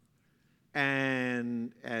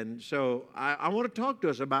And so I want to talk to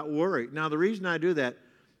us about worry. Now, the reason I do that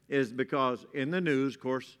is because in the news, of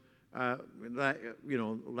course,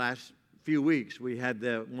 last few weeks we had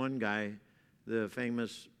the one guy, the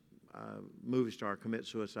famous movie star, commit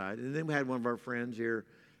suicide. And then we had one of our friends here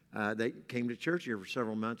that came to church here for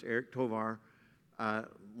several months, Eric Tovar.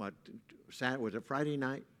 Was it Friday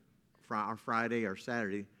night? Friday or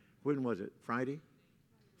Saturday? When was it? Friday?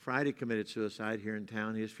 Friday committed suicide here in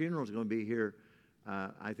town. His funeral is going to be here,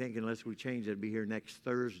 I think, unless we change it, it'll be here next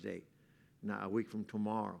Thursday, a week from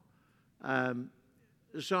tomorrow.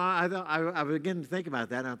 So I began to think about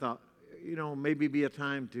that, and I thought, maybe be a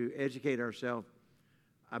time to educate ourselves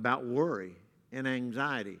about worry and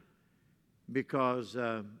anxiety, because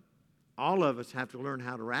all of us have to learn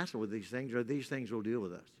how to wrestle with these things, or these things will deal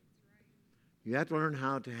with us. You have to learn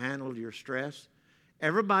how to handle your stress.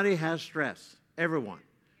 Everybody has stress, everyone.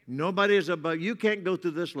 Nobody is above. You can't go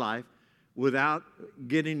through this life without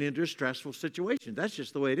getting into stressful situations. That's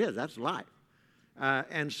just the way it is. That's life.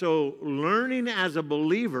 And so learning as a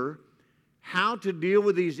believer how to deal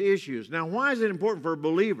with these issues. Now, why is it important for a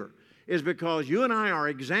believer? Is because you and I are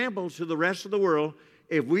examples to the rest of the world.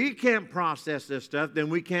 If we can't process this stuff, then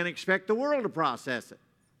we can't expect the world to process it.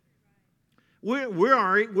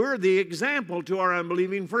 We're the example to our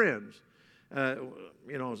unbelieving friends. I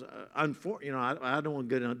don't want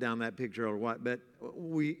to go down that picture or what, but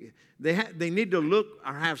they need to look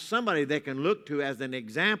or have somebody they can look to as an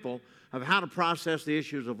example of how to process the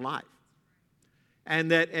issues of life. And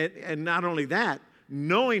not only that,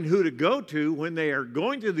 knowing who to go to when they are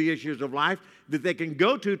going through the issues of life that they can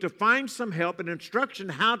go to find some help and instruction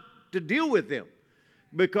how to deal with them.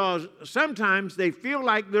 Because sometimes they feel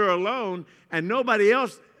like they're alone and nobody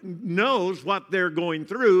else knows what they're going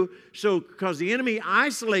through. So because the enemy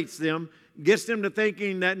isolates them, gets them to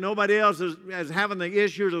thinking that nobody else is having the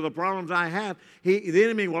issues or the problems I have, the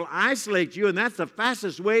enemy will isolate you, and that's the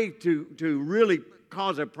fastest way to really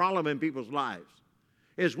cause a problem in people's lives,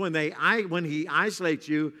 is when he isolates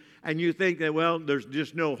you and you think that, well, there's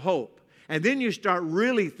just no hope. And then you start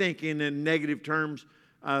really thinking in negative terms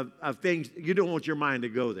of things. You don't want your mind to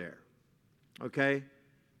go there. Okay?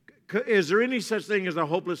 Is there any such thing as a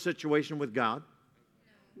hopeless situation with God?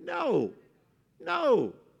 No.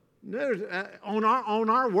 On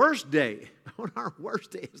our worst day,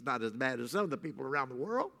 it's not as bad as some of the people around the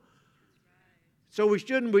world. So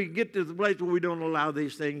we get to the place where we don't allow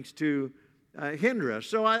these things to hinder us.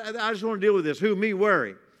 So I just want to deal with this. Who? Me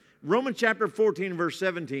worry. Romans chapter 14, verse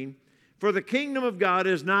 17. For the kingdom of God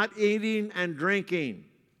is not eating and drinking.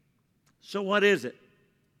 So what is it?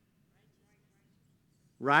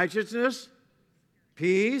 Righteousness,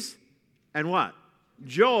 peace, and what?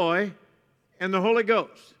 Joy and the Holy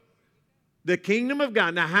Ghost. The kingdom of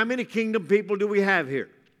God. Now, how many kingdom people do we have here?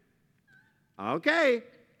 Okay.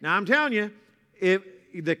 Now, I'm telling you, if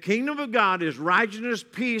the kingdom of God is righteousness,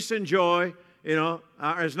 peace, and joy,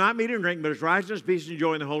 it's not meat and drink, but it's righteousness, peace, and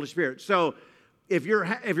joy in the Holy Spirit. So, if you're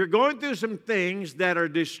going through some things that are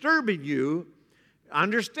disturbing you,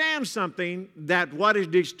 understand something, that what is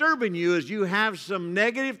disturbing you is you have some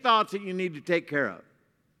negative thoughts that you need to take care of.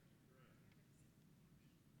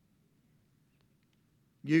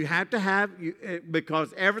 You have to have,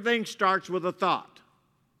 because everything starts with a thought.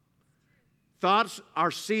 Thoughts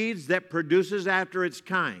are seeds that produces after its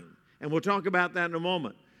kind. And we'll talk about that in a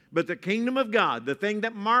moment. But the kingdom of God, the thing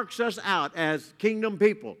that marks us out as kingdom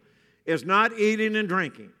people, is not eating and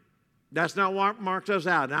drinking. That's not what marks us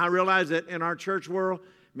out. And I realize that in our church world,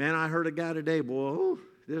 man, I heard a guy today, boy,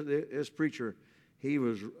 this preacher, he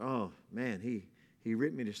ripped me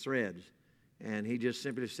to shreds. And he just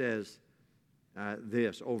simply says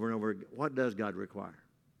this over and over. What does God require?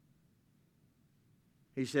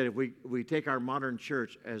 He said if we take our modern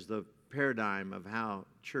church as the paradigm of how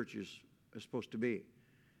church is supposed to be,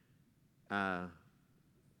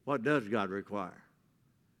 what does God require?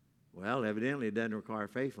 Well, evidently it doesn't require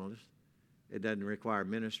faithfulness. It doesn't require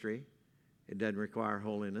ministry. It doesn't require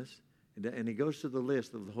holiness. And he goes to the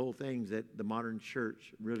list of the whole things that the modern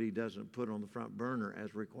church really doesn't put on the front burner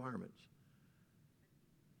as requirements.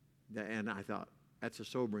 And I thought, that's a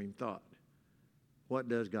sobering thought. What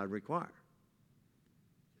does God require?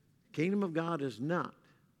 Kingdom of God is not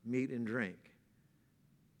meat and drink,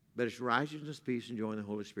 but it's righteousness, peace, and joy in the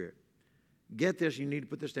Holy Spirit. Get this, you need to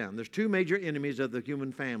put this down. There's two major enemies of the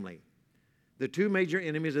human family. The two major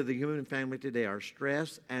enemies of the human family today are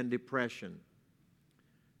stress and depression.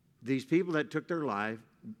 These people that took their life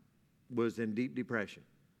was in deep depression.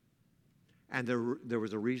 And there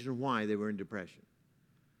was a reason why they were in depression.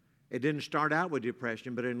 It didn't start out with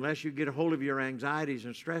depression, but unless you get a hold of your anxieties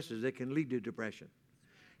and stresses, it can lead to depression.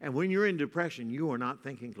 And when you're in depression, you are not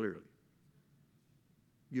thinking clearly.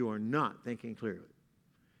 You are not thinking clearly.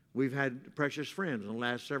 We've had precious friends in the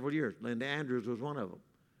last several years. Linda Andrews was one of them,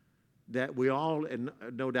 that we all,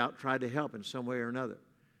 no doubt, tried to help in some way or another.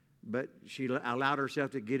 But she allowed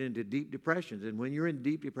herself to get into deep depressions. And when you're in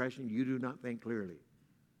deep depression, you do not think clearly.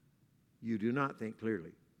 You do not think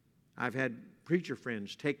clearly. I've had preacher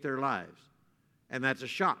friends take their lives. And that's a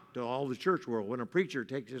shock to all the church world when a preacher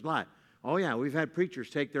takes his life. Oh, yeah, we've had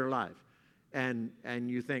preachers take their life. And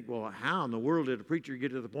you think, well, how in the world did a preacher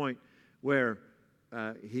get to the point where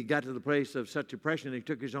he got to the place of such depression that he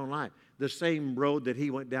took his own life? The same road that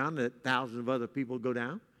he went down that thousands of other people go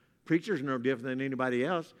down. Preachers are no different than anybody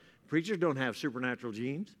else. Preachers don't have supernatural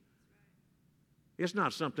genes. It's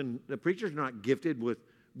not something, the preacher's not gifted with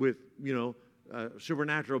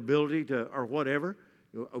supernatural ability to, or whatever.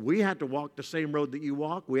 We have to walk the same road that you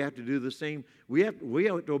walk. We have to do the same. We have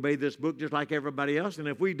to obey this book just like everybody else. And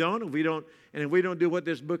if we don't do what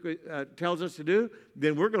this book tells us to do,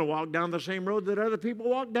 then we're going to walk down the same road that other people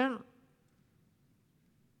walk down.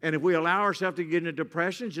 And if we allow ourselves to get into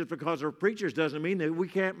depression just because we're preachers doesn't mean that we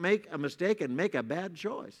can't make a mistake and make a bad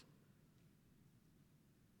choice.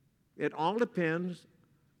 It all depends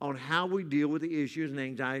on how we deal with the issues and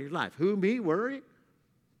anxieties of life. Who, me, worry?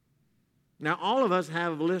 Now, all of us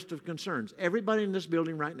have a list of concerns. Everybody in this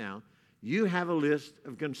building right now, you have a list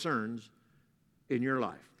of concerns in your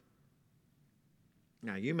life.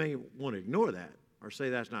 Now, you may want to ignore that or say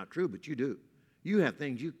that's not true, but you do. You have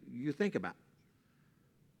things you think about.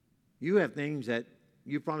 You have things that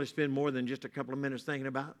you probably spend more than just a couple of minutes thinking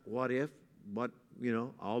about. What if? What,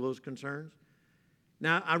 all those concerns.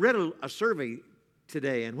 Now, I read a survey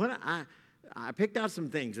today, and when I picked out some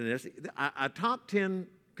things in this, a top 10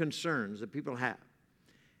 concerns that people have.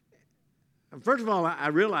 First of all, I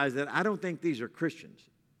realize that I don't think these are Christians,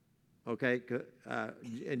 okay?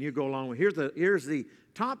 And you go along with, here's the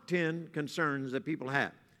top 10 concerns that people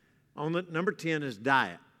have. On the number 10 is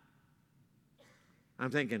diet. I'm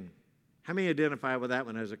thinking, how many identify with that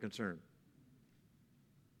one as a concern?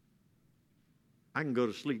 I can go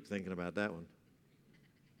to sleep thinking about that one.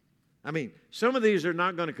 I mean, some of these are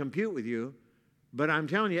not going to compute with you, but I'm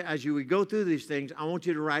telling you, as you go through these things, I want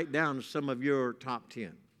you to write down some of your top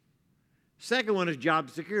 10. Second one is job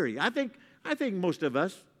security. I think most of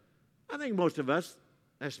us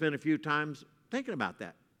have spent a few times thinking about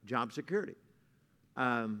that, job security.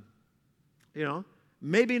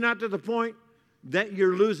 Maybe not to the point that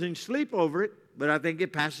you're losing sleep over it, but I think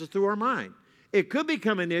it passes through our mind. It could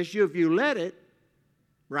become an issue if you let it,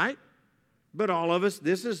 right? But all of us,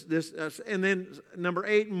 and then number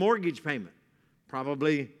 8, mortgage payment.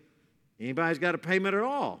 Probably anybody's got a payment at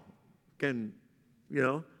all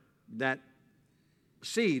that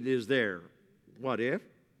seed is there. What if?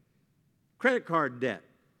 Credit card debt.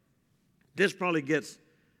 This probably gets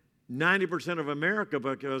 90% of America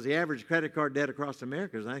because the average credit card debt across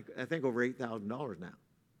America is, I think, over $8,000 now.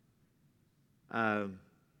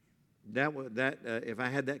 If I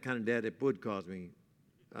had that kind of debt, it would cause me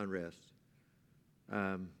unrest.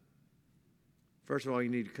 First of all, you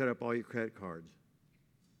need to cut up all your credit cards.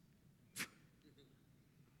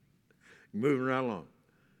 Moving right along.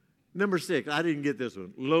 Number 6, I didn't get this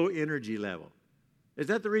one. Low energy level. Is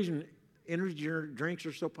that the reason energy drinks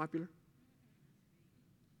are so popular?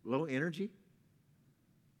 Low energy?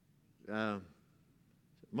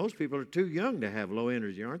 Most people are too young to have low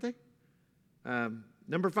energy, aren't they?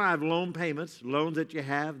 Number 5, loan payments. Loans that you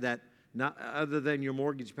have that not other than your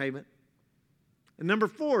mortgage payment. And number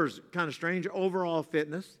 4 is kind of strange, overall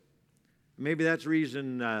fitness. Maybe that's the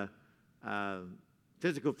reason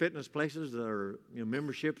physical fitness places or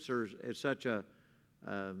memberships are at such a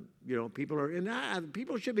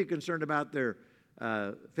people should be concerned about their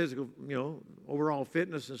physical overall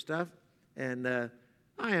fitness and stuff, and I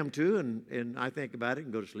am too, and I think about it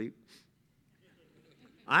and go to sleep.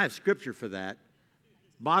 I have scripture for that.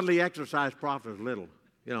 Bodily exercise profits little,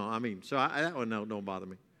 so that one don't bother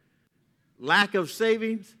me. Lack of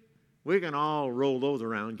savings, we can all roll those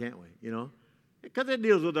around, can't we? Because it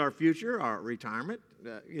deals with our future, our retirement.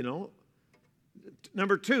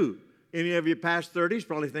 Number 2, any of you past 30s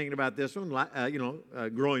probably thinking about this one,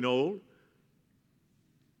 growing old.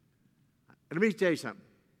 Let me tell you something.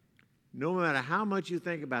 No matter how much you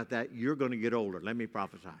think about that, you're going to get older. Let me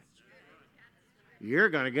prophesy. You're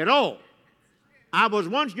going to get old. I was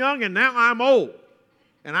once young and now I'm old.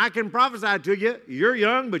 And I can prophesy to you, you're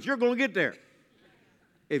young, but you're going to get there.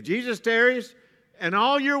 If Jesus tarries, and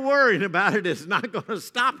all you're worrying about it is not going to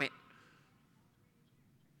stop it.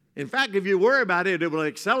 In fact, if you worry about it, it will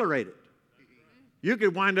accelerate it. You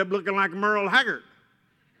could wind up looking like Merle Haggard.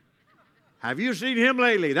 Have you seen him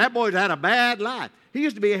lately? That boy's had a bad life. He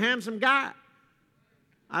used to be a handsome guy.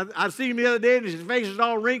 I seen him the other day, and his face is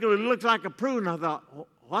all wrinkled. It looks like a prune. I thought,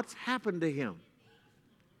 what's happened to him?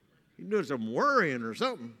 He's doing some worrying or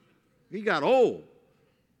something. He got old.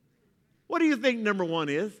 What do you think number one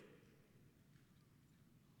is?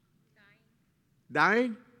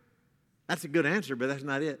 Dying? That's a good answer, but that's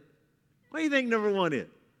not it. What do you think number one is?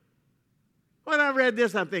 When I read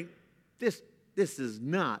this, I think, this is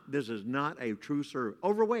not a true servant.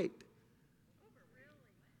 Overweight.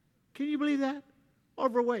 Can you believe that?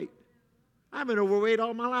 Overweight. I've been overweight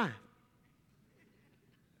all my life.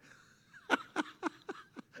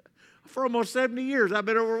 For almost 70 years, I've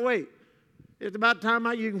been overweight. It's about time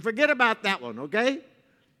you can forget about that one, okay?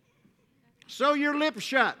 Sew your lips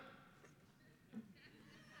shut.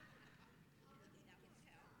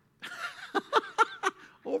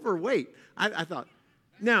 Overweight. I thought,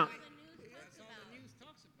 now,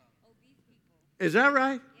 is that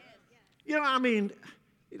right? You know, I mean,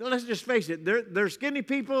 let's just face it. There's skinny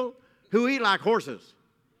people who eat like horses.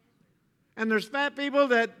 And there's fat people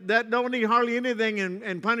that don't eat hardly anything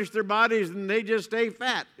and punish their bodies and they just stay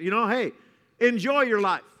fat. You know, hey, enjoy your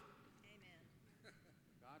life.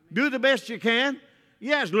 Do the best you can.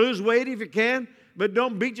 Yes, lose weight if you can, but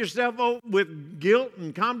don't beat yourself up with guilt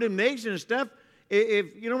and condemnation and stuff.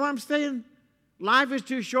 If you know what I'm saying? Life is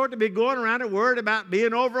too short to be going around and worried about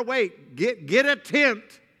being overweight. Get a tent.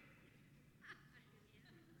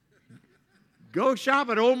 Go shop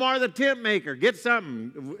at Omar the tent maker. Get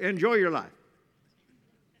something. Enjoy your life.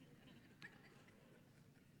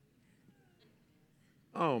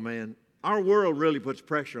 Oh, man. Our world really puts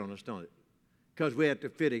pressure on us, don't it? Because we have to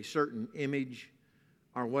fit a certain image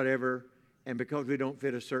or whatever. And because we don't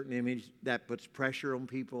fit a certain image, that puts pressure on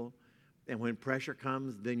people. And when pressure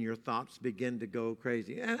comes, then your thoughts begin to go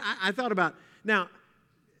crazy. And I thought about, now,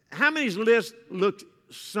 how many's list looked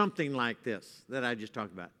something like this that I just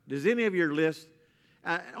talked about? Does any of your list,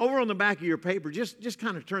 over on the back of your paper, just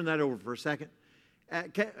kind of turn that over for a second.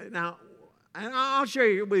 Now, I'll show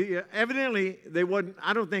you. Evidently, they wasn't,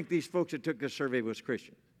 I don't think these folks that took this survey was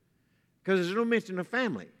Christian. Because there's no mention of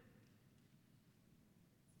family.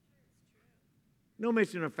 No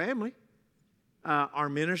mention of family. Our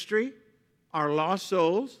ministry, our lost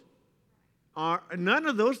souls, none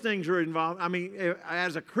of those things are involved. I mean,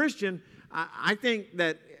 as a Christian, I think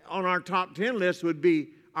that on our top 10 list would be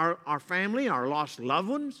our family, our lost loved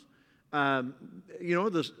ones, you know,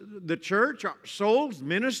 the church, our souls,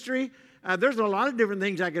 ministry. There's a lot of different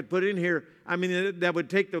things I could put in here. I mean, that would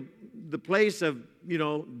take the place of, you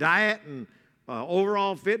know, diet and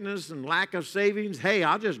overall fitness and lack of savings. Hey,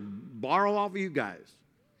 I'll just borrow off of you guys.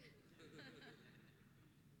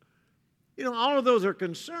 You know, all of those are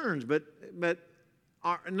concerns, but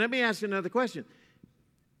and let me ask you another question.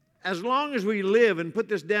 As long as we live, and put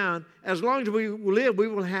this down, as long as we live, we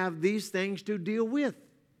will have these things to deal with.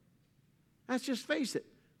 Let's just face it.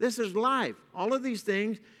 This is life. All of these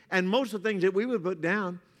things, and most of the things that we would put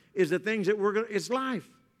down is the things that it's life.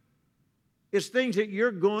 It's things that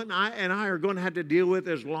I are going to have to deal with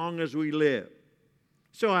as long as we live.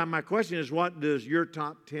 So my question is, what does your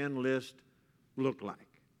top 10 list look like?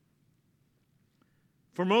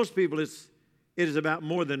 For most people, it is about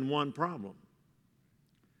more than one problem.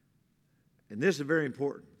 And this is very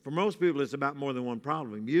important. For most people, it's about more than one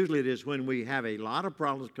problem. Usually it is when we have a lot of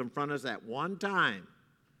problems confront us at one time.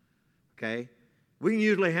 Okay? We can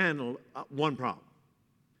usually handle one problem.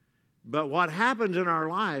 But what happens in our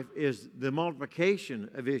life is the multiplication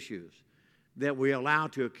of issues that we allow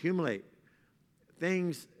to accumulate.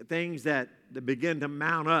 Things that begin to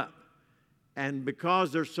mount up. And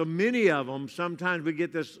because there's so many of them, sometimes we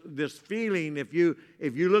get this feeling, if you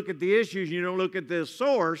look at the issues and you don't look at the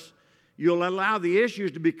source, you'll allow the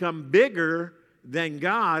issues to become bigger than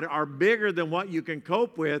God or bigger than what you can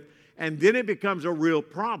cope with, and then it becomes a real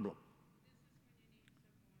problem.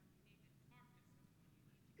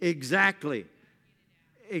 Exactly.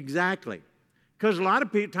 Because a lot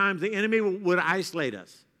of times the enemy would isolate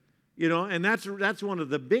us, you know, and that's one of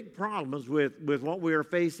the big problems with what we are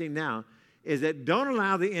facing now. Is that don't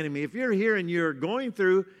allow the enemy. If you're here and you're going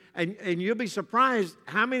through, and you'll be surprised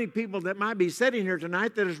how many people that might be sitting here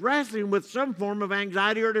tonight that is wrestling with some form of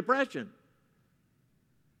anxiety or depression.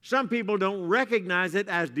 Some people don't recognize it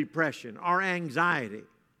as depression or anxiety.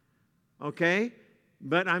 Okay?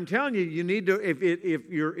 But I'm telling you, you need to,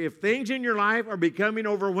 if things in your life are becoming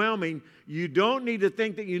overwhelming, you don't need to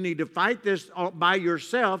think that you need to fight this by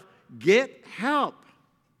yourself. Get help.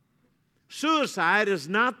 Suicide is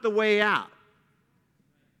not the way out.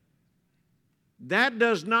 That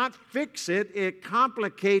does not fix it. It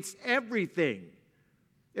complicates everything.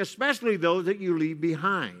 especially those that you leave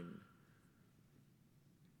behind.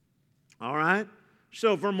 All right?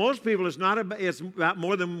 So for most people, it's about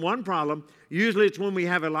more than one problem. Usually it's when we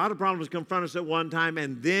have a lot of problems confront us at one time,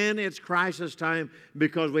 and then it's crisis time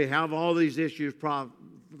because we have all these issues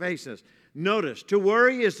facing us. Notice, to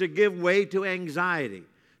worry is to give way to anxiety.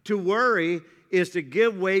 To worry is to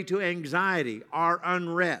give way to anxiety, our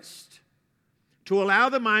unrest. To allow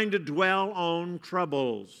the mind to dwell on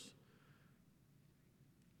troubles.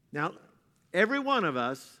 Now, every one of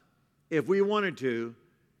us, if we wanted to,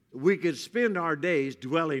 we could spend our days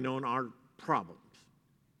dwelling on our problems.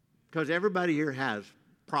 Because everybody here has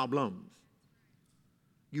problems.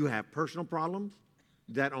 You have personal problems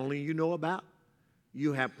that only you know about.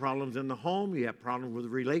 You have problems in the home. You have problems with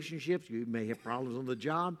relationships. You may have problems on the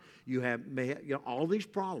job. May have all these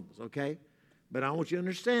problems, okay? But I want you to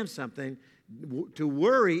understand something. To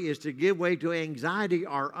worry is to give way to anxiety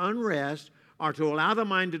or unrest, or to allow the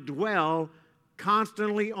mind to dwell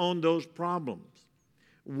constantly on those problems.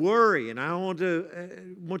 Worry, and I want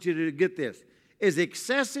you to get this, is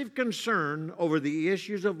excessive concern over the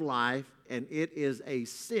issues of life, and it is a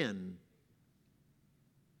sin.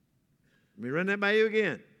 Let me run that by you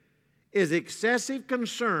again. Is excessive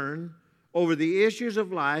concern over the issues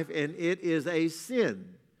of life, and it is a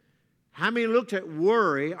sin. How many looked at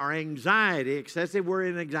worry or anxiety, excessive worry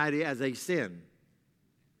and anxiety, as a sin?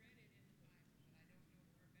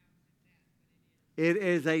 It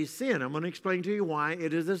is a sin. I'm going to explain to you why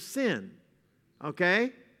it is a sin.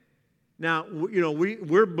 Okay? Now,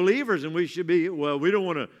 we're believers and we should be, we don't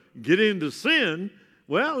want to get into sin.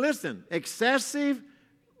 Well, listen, excessive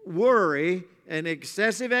worry and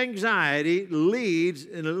excessive anxiety leads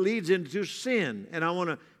into sin. And I want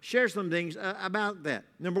to share some things about that.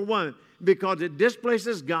 Number one, because it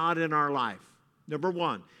displaces God in our life. Number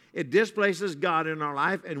one, it displaces God in our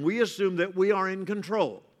life, and we assume that we are in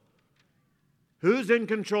control. Who's in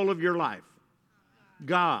control of your life?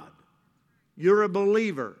 God. You're a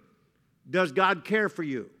believer. Does God care for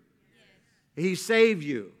you? He saved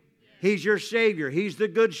you. He's your Savior. He's the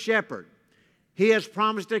good shepherd. He has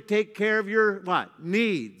promised to take care of your what?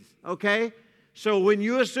 Needs. Okay? So when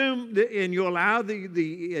you assume and you allow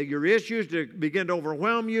your issues to begin to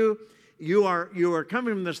overwhelm you, you are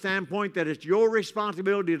coming from the standpoint that it's your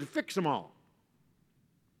responsibility to fix them all.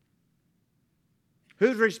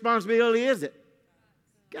 Whose responsibility is it?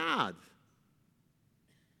 God's.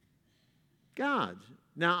 God's.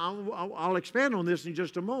 Now, I'll expand on this in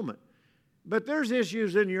just a moment. But there's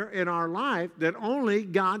issues in our life that only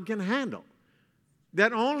God can handle,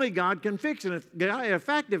 that only God can fix. And in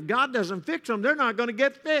fact, if God doesn't fix them, they're not going to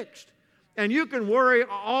get fixed. And you can worry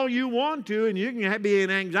all you want to, and you can be in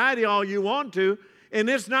anxiety all you want to, and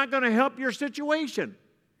it's not going to help your situation.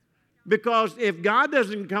 Because if God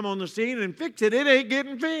doesn't come on the scene and fix it, it ain't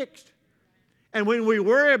getting fixed. And when we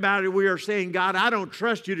worry about it, we are saying, God, I don't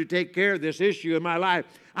trust you to take care of this issue in my life.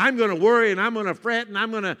 I'm going to worry and I'm going to fret and I'm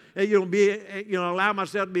going to allow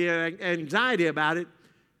myself to be anxiety about it.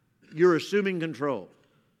 You're assuming control.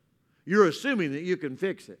 You're assuming that you can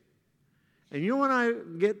fix it. And you know when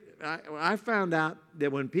I found out that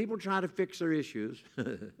when people try to fix their issues,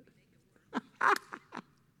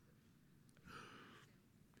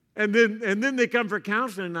 and then they come for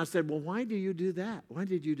counseling, and I said, well, why do you do that? Why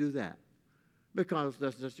did you do that? Because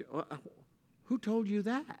who told you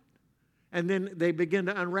that? And then they begin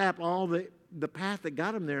to unwrap all the path that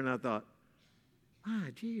got them there, and I thought,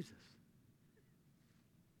 my Jesus,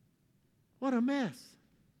 what a mess.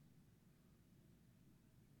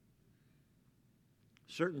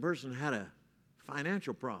 A certain person had a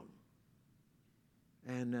financial problem,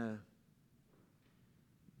 and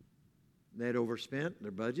they had overspent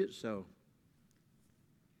their budget, so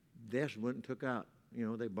they went and took out,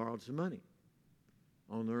 they borrowed some money.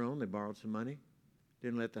 On their own, they borrowed some money,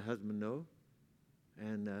 didn't let the husband know,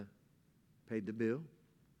 and paid the bill.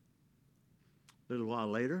 A little while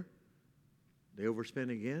later, they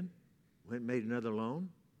overspent again, went and made another loan,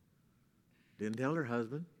 didn't tell their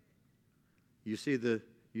husband. You see the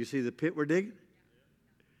pit we're digging?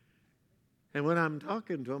 And when I'm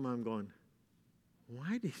talking to them, I'm going,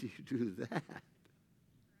 why did you do that?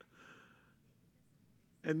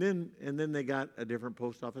 And then they got a different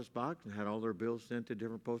post office box and had all their bills sent to a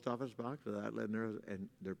different post office box without letting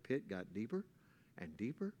their pit got deeper and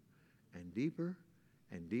deeper and deeper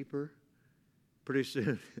and deeper. Pretty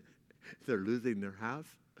soon, they're losing their house,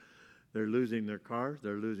 they're losing their cars,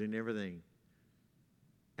 they're losing everything.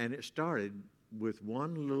 And it started with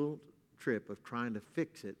one little trip of trying to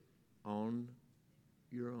fix it on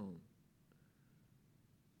your own.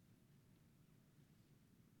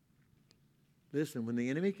 Listen, when the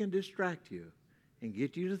enemy can distract you, and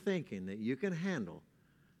get you to thinking that you can handle,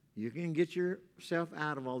 you can get yourself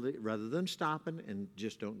out of all the, rather than stopping and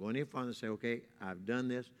just don't go any further and say, okay, I've done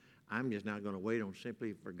this. I'm just not going to wait on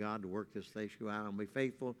simply for God to work this issue out. I'm going to be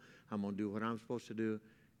faithful. I'm going to do what I'm supposed to do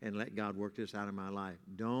and let God work this out of my life.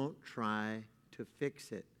 Don't try to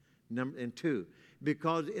fix it. And two,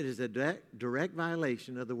 because it is a direct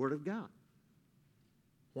violation of the Word of God.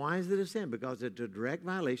 Why is it a sin? Because it's a direct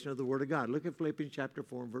violation of the Word of God. Look at Philippians chapter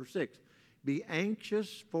 4 and verse 6. Be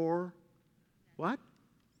anxious for what?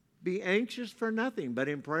 Be anxious for nothing, but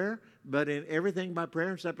in prayer, but in everything by prayer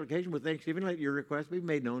and supplication with thanksgiving, let your requests be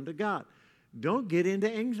made known to God. Don't get into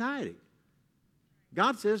anxiety.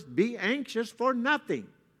 God says, be anxious for nothing.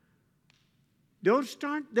 Don't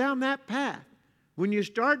start down that path. When you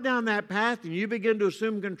start down that path and you begin to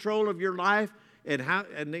assume control of your life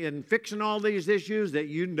and fixing all these issues that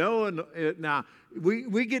you know, and now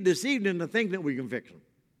we get deceived into thinking that we can fix them.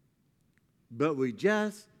 But we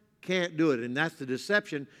just can't do it, and that's the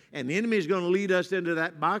deception. And the enemy is going to lead us into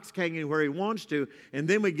that box hanging where he wants to, and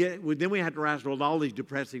then we have to wrestle with all these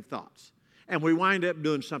depressive thoughts, and we wind up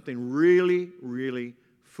doing something really, really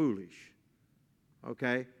foolish.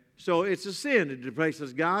 Okay, so it's a sin. It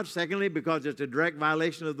displaces God. Secondly, because it's a direct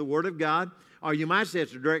violation of the Word of God, or you might say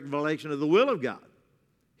it's a direct violation of the will of God.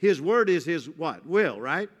 His Word is His what? Will,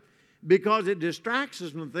 right? Because it distracts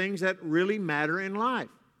us from things that really matter in life.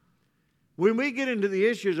 When we get into the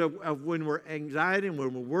issues of when we're anxiety and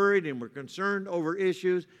when we're worried and we're concerned over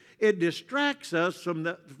issues, it distracts us from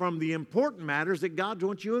the important matters that God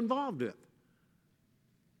wants you involved with.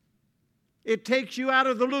 It takes you out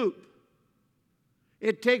of the loop.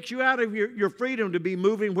 It takes you out of your freedom to be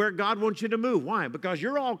moving where God wants you to move. Why? Because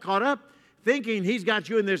you're all caught up thinking He's got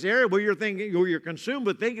you in this area where you're consumed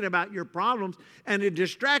with thinking about your problems, and it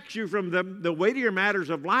distracts you from the weightier matters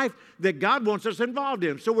of life that God wants us involved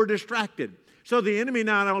in. So we're distracted. So the enemy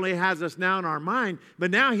not only has us now in our mind, but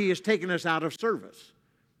now he has taken us out of service.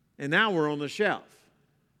 And now we're on the shelf.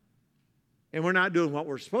 And we're not doing what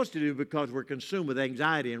we're supposed to do because we're consumed with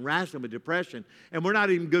anxiety and wrestling with depression, and we're not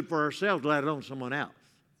even good for ourselves, let alone someone else.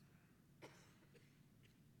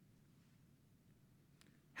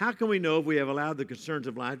 How can we know if we have allowed the concerns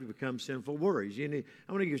of life to become sinful worries? I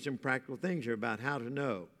want to give you some practical things here about how to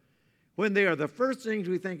know. When they are the first things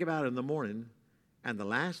we think about in the morning and the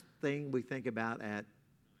last thing we think about at...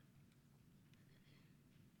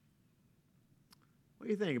 What do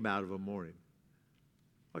you think about of a morning?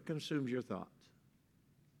 What consumes your thoughts?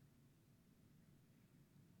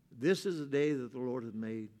 This is the day that the Lord has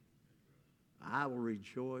made. I will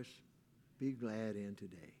rejoice, be glad in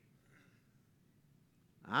today.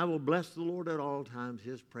 I will bless the Lord at all times.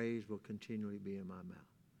 His praise will continually be in my mouth.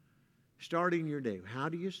 Starting your day. How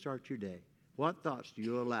do you start your day? What thoughts do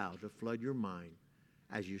you allow to flood your mind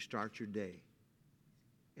as you start your day?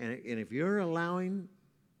 And if you're allowing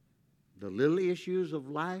the little issues of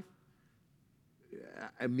life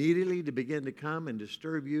immediately to begin to come and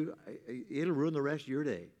disturb you, it'll ruin the rest of your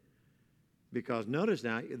day. Because notice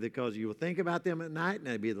now, because you will think about them at night, and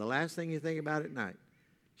it'll be the last thing you think about at night.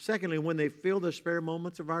 Secondly, when they fill the spare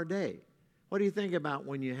moments of our day. What do you think about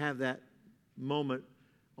when you have that moment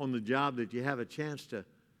on the job that you have a chance to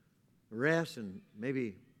rest and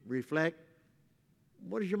maybe reflect?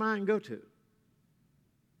 What does your mind go to?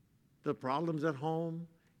 The problems at home,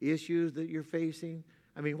 issues that you're facing?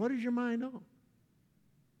 I mean, what is your mind on?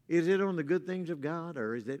 Is it on the good things of God,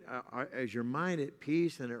 or is your mind at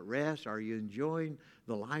peace and at rest? Are you enjoying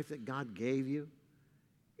the life that God gave you?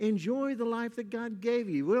 Enjoy the life that God gave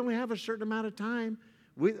you. We only have a certain amount of time.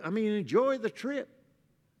 Enjoy the trip.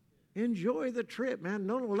 Enjoy the trip, man.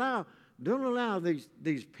 Don't allow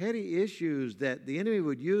these petty issues that the enemy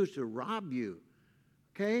would use to rob you.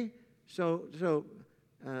 Okay? So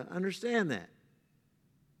understand that.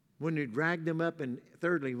 When you drag them up, and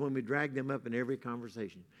thirdly, when we drag them up in every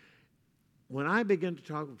conversation. When I begin to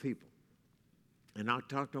talk with people, and I'll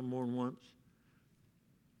talk to them more than once,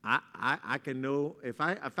 I can know, if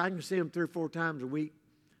I can see them 3 or 4 times a week,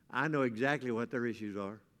 I know exactly what their issues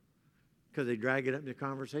are because they drag it up in the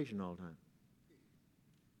conversation all the time.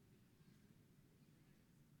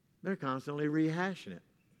 They're constantly rehashing it.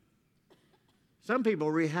 Some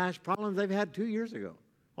people rehash problems they've had 2 years ago.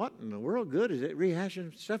 What in the world good is it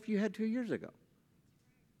rehashing stuff you had 2 years ago?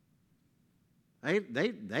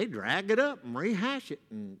 They drag it up and rehash it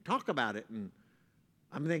and talk about it. And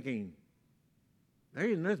I'm thinking, there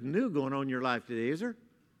ain't nothing new going on in your life today, is there?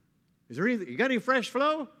 Is there anything? You got any fresh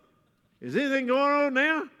flow? Is anything going on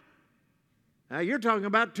now? You're talking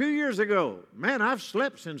about 2 years ago. Man, I've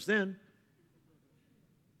slept since then.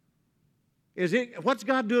 What's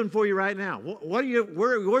God doing for you right now? Where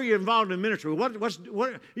are you involved in ministry?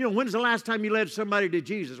 When's the last time you led somebody to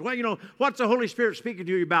Jesus? What's the Holy Spirit speaking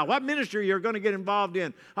to you about? What ministry you're going to get involved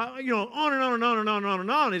in? On and on and on and on and on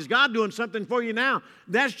and on. Is God doing something for you now?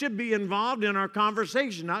 That should be involved in our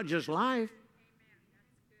conversation, not just life.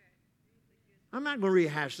 I'm not going to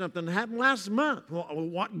rehash something that happened last month.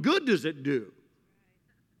 What good does it do?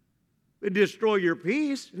 It destroy your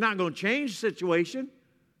peace. It's not going to change the situation.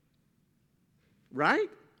 Right?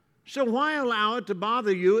 So why allow it to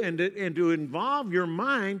bother you and to involve your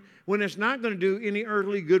mind when it's not going to do any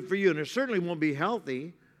earthly good for you? And it certainly won't be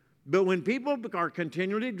healthy. But when people are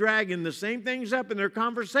continually dragging the same things up in their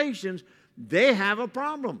conversations, they have a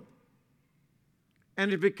problem.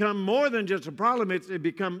 And it become more than just a problem. It's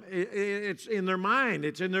in their mind,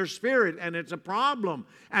 it's in their spirit, and it's a problem.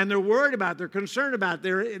 And they're worried about it, they're concerned about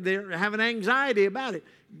it, they're having anxiety about it.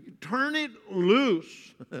 Turn it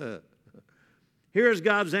loose. Here's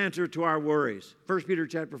God's answer to our worries. 1 Peter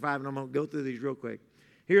chapter 5, and I'm going to go through these real quick.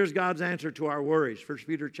 Here's God's answer to our worries. 1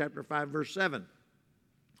 Peter chapter 5, verse 7.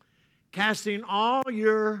 Casting all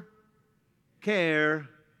your care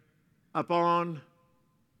upon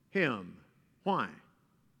Him. Why?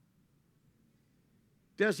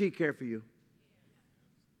 Does He care for you?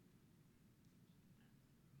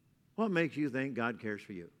 What makes you think God cares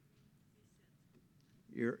for you?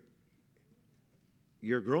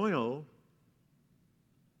 You're growing old.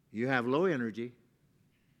 You have low energy.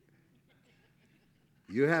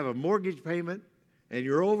 You have a mortgage payment, and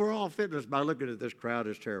your overall fitness by looking at this crowd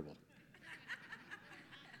is terrible.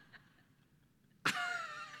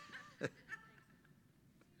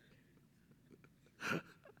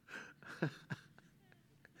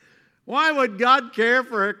 Why would God care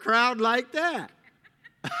for a crowd like that?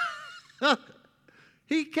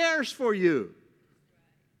 He cares for you.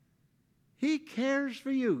 He cares for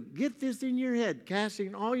you. Get this in your head,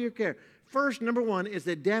 casting all your care. First, number one, is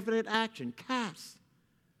a definite action. Cast.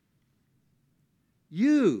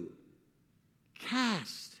 You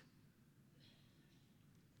cast.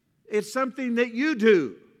 It's something that you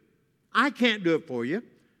do. I can't do it for you.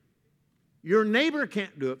 Your neighbor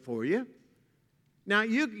can't do it for you. Now,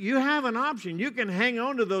 you have an option. You can hang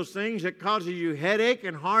on to those things that causes you headache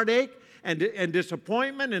and heartache and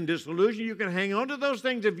disappointment and disillusion. You can hang on to those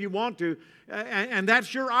things if you want to, and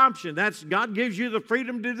that's your option. God gives you the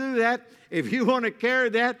freedom to do that. If you want to carry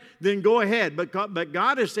that, then go ahead. But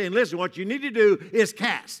God is saying, listen, what you need to do is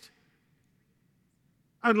cast.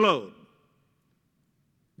 Unload.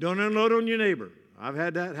 Don't unload on your neighbor. I've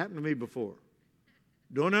had that happen to me before.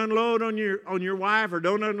 Don't unload on your wife, or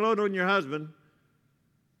don't unload on your husband.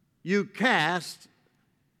 You cast.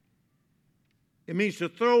 It means to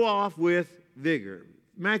throw off with vigor.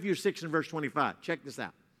 Matthew 6 and verse 25. Check this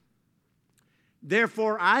out.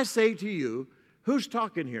 Therefore, I say to you, who's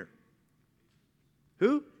talking here?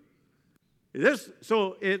 Who?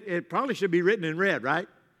 So it probably should be written in red, right?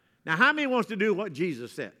 Now, how many wants to do what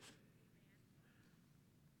Jesus says?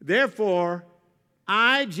 Therefore,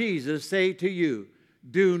 I, Jesus, say to you,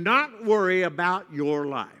 do not worry about your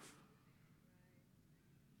life.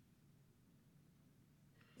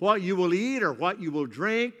 What you will eat or what you will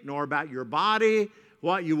drink, nor about your body,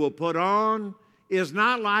 what you will put on. Is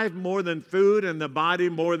not life more than food and the body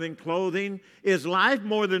more than clothing? Is life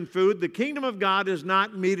more than food? The kingdom of God is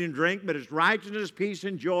not meat and drink, but it's righteousness, peace,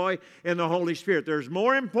 and joy in the Holy Spirit. There's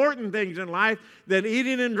more important things in life than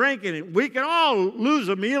eating and drinking. We can all lose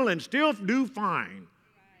a meal and still do fine.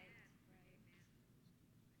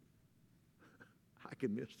 I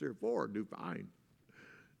can miss 3 or 4 and do fine.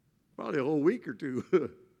 Probably a whole week or two.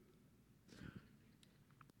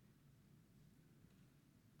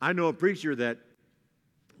 I know a preacher that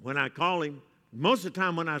when I call him, most of the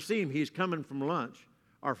time when I see him, he's coming from lunch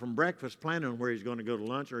or from breakfast planning on where he's going to go to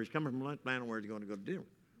lunch, or he's coming from lunch planning on where he's going to go to dinner.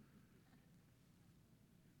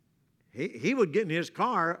 He would get in his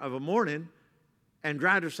car of a morning and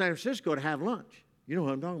drive to San Francisco to have lunch. You know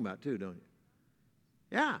what I'm talking about too, don't you?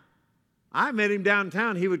 Yeah. I met him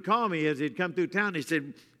downtown. He would call me as he'd come through town. He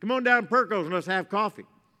said, come on down to Perco's and let's have coffee.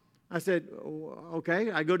 I said,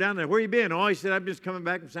 okay. I go down there. Where you been? Oh, he said, I'm just coming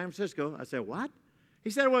back from San Francisco. I said, what? He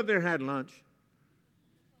said, I went there and had lunch.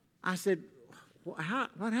 I said, what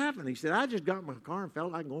happened? He said, I just got in my car and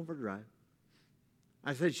felt like going for a drive.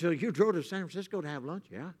 I said, so you drove to San Francisco to have lunch?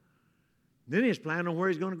 Yeah. Then he's planning on where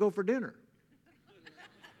he's going to go for dinner.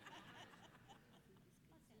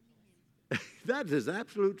 That is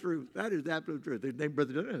absolute truth. That is absolute truth. His name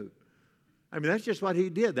Brother Donahue. I mean, that's just what he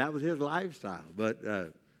did. That was his lifestyle. But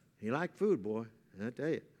he liked food, boy, I tell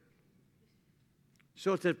you.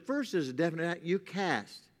 So it said, first is a definite act. You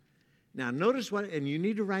cast. Now, notice what, and you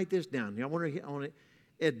need to write this down. I want to,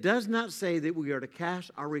 it does not say that we are to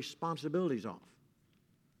cast our responsibilities off.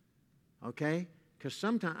 Okay? Because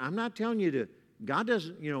sometimes, I'm not telling you to, God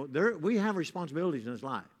doesn't, we have responsibilities in this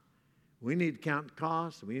life. We need to count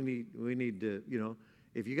costs. We need to,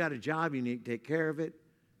 if you got a job, you need to take care of it.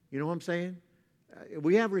 You know what I'm saying?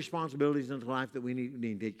 We have responsibilities in this life that we need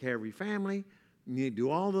to take care of your family. You need to do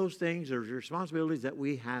all those things. There's responsibilities that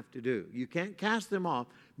we have to do. You can't cast them off,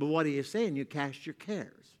 but what he is saying, you cast your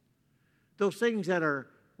cares. Those things that are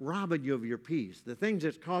robbing you of your peace, the things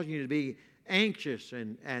that's causing you to be anxious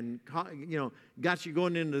and got you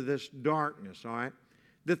going into this darkness, all right?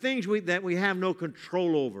 The things that we have no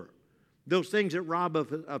control over, those things that rob us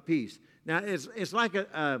of peace. Now, it's like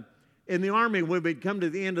in the Army, when we'd come to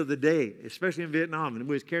the end of the day, especially in Vietnam, and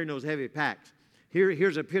we was carrying those heavy packs.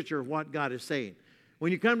 Here's a picture of what God is saying.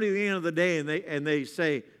 When you come to the end of the day and they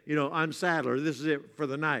say, unsaddle, or this is it for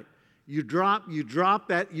the night, you drop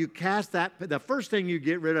that, you cast that, the first thing you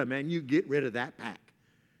get rid of, man, you get rid of that pack.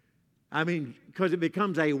 I mean, because it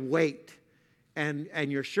becomes a weight,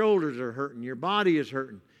 and your shoulders are hurting, your body is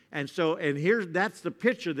hurting. And that's the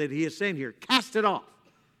picture that he is saying here. Cast it off.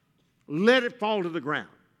 Let it fall to the ground.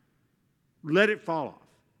 Let it fall off.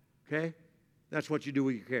 Okay? That's what you do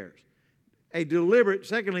with your cares.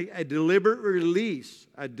 Secondly, a deliberate release.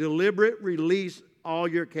 A deliberate release all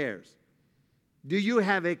your cares. Do you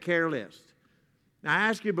have a care list? Now, I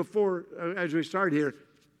asked you before, as we started here,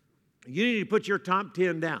 you need to put your top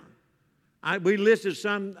 10 down. We listed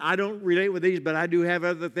some. I don't relate with these, but I do have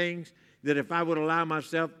other things that if I would allow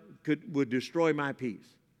myself would destroy my peace.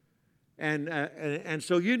 And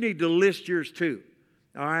so you need to list yours too.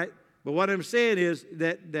 All right? But what I'm saying is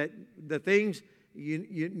that the things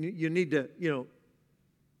you need to,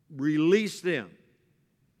 release them.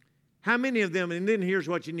 How many of them, and then here's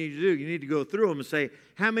what you need to do. You need to go through them and say,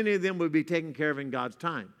 how many of them would be taken care of in God's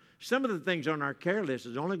time? Some of the things on our care list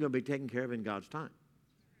is only going to be taken care of in God's time.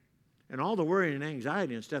 And all the worry and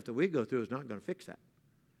anxiety and stuff that we go through is not going to fix that.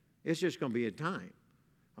 It's just going to be a time.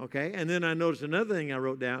 Okay? And then I noticed another thing I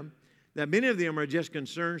wrote down, that many of them are just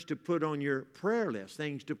concerns to put on your prayer list,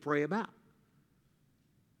 things to pray about.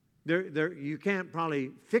 You can't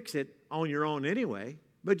probably fix it on your own anyway,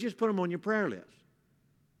 but just put them on your prayer list.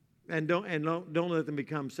 And don't let them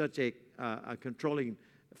become such a controlling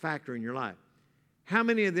factor in your life. How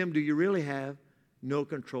many of them do you really have no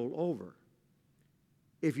control over?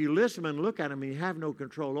 If you listen and look at them and you have no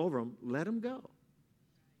control over them, let them go.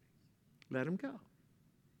 Let them go.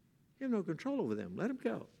 You have no control over them. Let them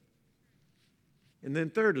go. And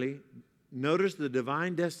then thirdly, notice the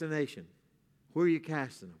divine destination. Where are you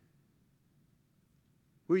casting them?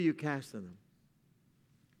 Where are you casting them?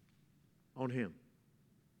 On Him.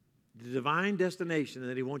 The divine destination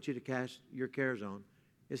that He wants you to cast your cares on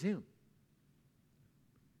is Him.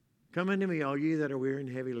 Come unto me, all you that are weary and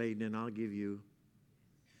heavy laden, and I'll give you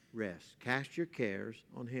rest. Cast your cares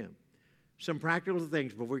on Him. Some practical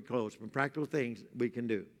things before we close. Some practical things we can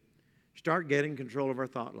do. Start getting control of our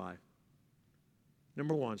thought life.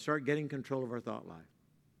 Number one, start getting control of our thought life.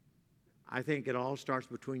 I think it all starts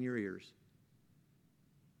between your ears.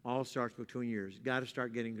 All starts between your ears. You've got to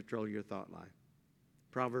start getting control of your thought life.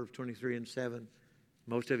 Proverbs 23:7.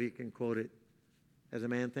 Most of you can quote it. As a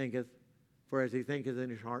man thinketh, for as he thinketh in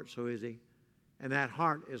his heart, so is he. And that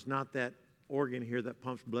heart is not that organ here that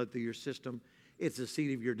pumps blood through your system. It's the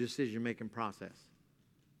seat of your decision-making process.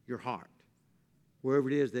 Your heart. Wherever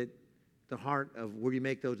it is that the heart of where you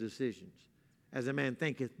make those decisions. As a man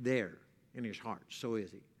thinketh there in his heart, so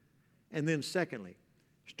is he. And then secondly,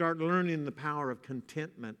 start learning the power of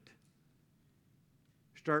contentment.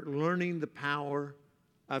 Start learning the power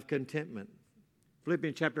of contentment.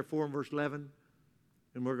 Philippians chapter 4 and verse 11,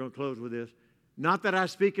 and we're going to close with this. Not that I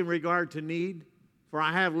speak in regard to need, for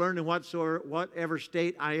I have learned in whatever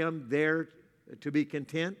state I am there to be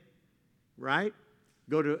content. Right?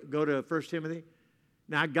 Go to 1 Timothy.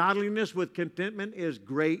 Now, godliness with contentment is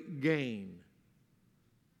great gain.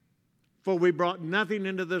 For we brought nothing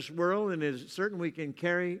into this world, and it is certain we can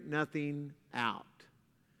carry nothing out.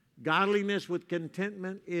 Godliness with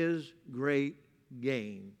contentment is great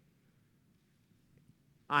gain.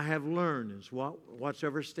 I have learned is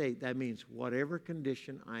whatsoever state, that means whatever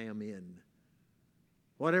condition I am in,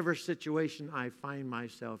 whatever situation I find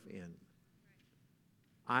myself in,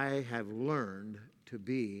 I have learned to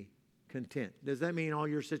be content. Does that mean all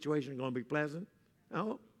your situations are going to be pleasant?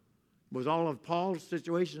 No. Was all of Paul's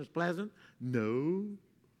situations pleasant? No.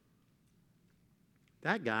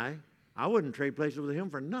 That guy, I wouldn't trade places with him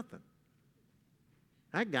for nothing.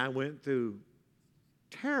 That guy went through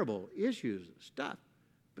terrible issues, stuff.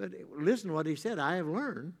 But listen to what he said. I have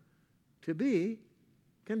learned to be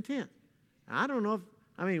content. I don't know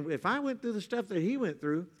if I went through the stuff that he went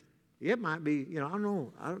through, it might be, I don't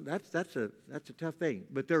know. That's a tough thing.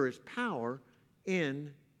 But there is power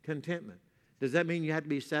in contentment. Does that mean you have to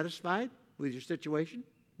be satisfied with your situation?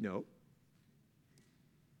 No.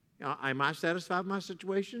 Am I satisfied with my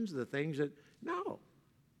situations? The things that, no.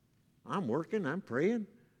 I'm working, I'm praying.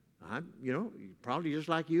 Probably just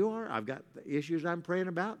like you are. I've got issues I'm praying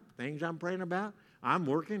about, things I'm praying about. I'm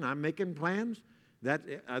working, I'm making plans.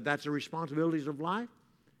 That's the responsibilities of life.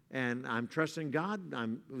 And I'm trusting God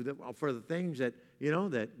for the things that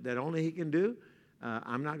only He can do.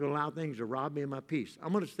 I'm not going to allow things to rob me of my peace.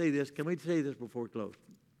 I'm going to say this. Can we say this before we close?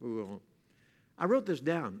 I wrote this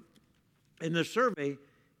down. In the survey,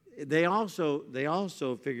 they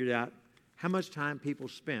also figured out how much time people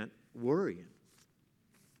spent worrying.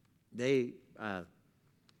 They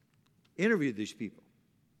interviewed these people.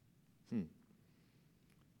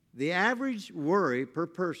 The average worry per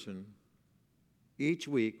person each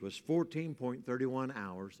week was 14.31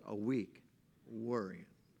 hours a week worrying.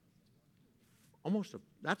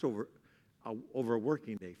 That's over a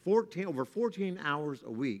working day. Over 14 hours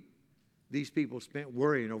a week, these people spent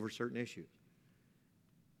worrying over certain issues.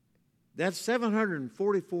 That's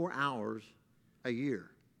 744 hours a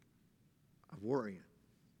year of worrying.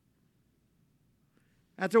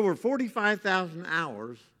 That's over 45,000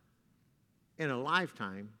 hours in a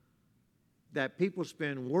lifetime that people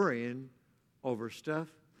spend worrying over stuff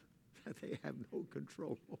that they have no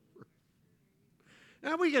control over.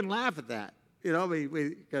 Now, we can laugh at that,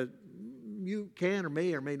 because you can or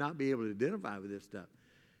may not be able to identify with this stuff.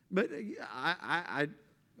 But I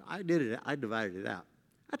did it. I divided it out.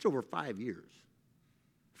 That's over 5 years.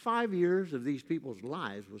 5 years of these people's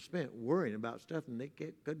lives was spent worrying about stuff that they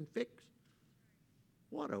couldn't fix.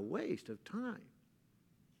 What a waste of time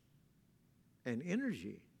and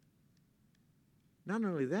energy. Not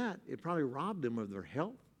only that, it probably robbed them of their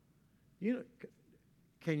health.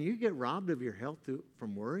 Can you get robbed of your health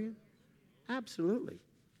from worrying? Absolutely.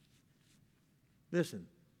 Listen,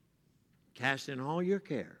 cast in all your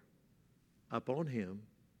care upon Him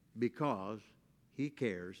because He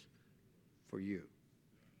cares for you.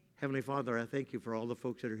 Heavenly Father, I thank you for all the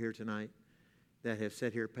folks that are here tonight that have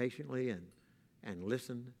sat here patiently and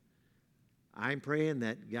listened. I'm praying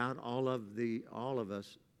that, God, all of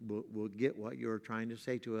us will get what you're trying to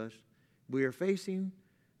say to us. We are facing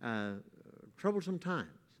troublesome times.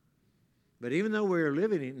 But even though we're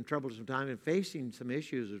living in troublesome times and facing some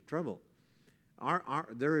issues of trouble, our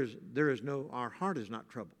heart is not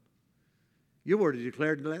troubled. Your word is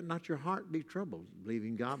declared, let not your heart be troubled. Believe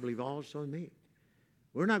in God, believe also in me.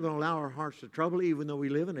 We're not going to allow our hearts to trouble even though we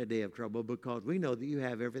live in a day of trouble, because we know that you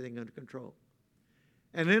have everything under control.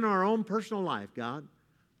 And in our own personal life, God,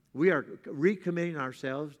 we are recommitting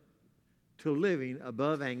ourselves to living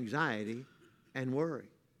above anxiety and worry.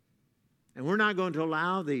 And we're not going to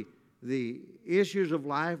allow the issues of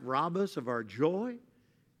life rob us of our joy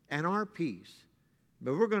and our peace.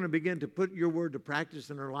 But we're going to begin to put your word to practice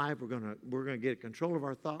in our life. We're going to get control of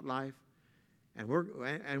our thought life. And we're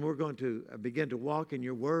going to begin to walk in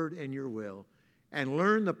your word and your will and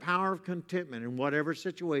learn the power of contentment in whatever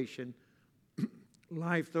situation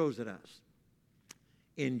life throws at us.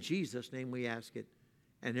 In Jesus' name we ask it.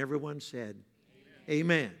 And everyone said,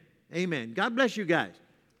 Amen. Amen. God bless you guys.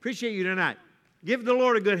 Appreciate you tonight. Give the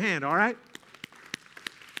Lord a good hand, all right?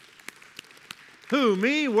 Who,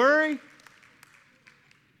 me, worry?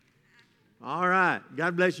 All right.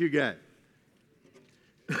 God bless you guys.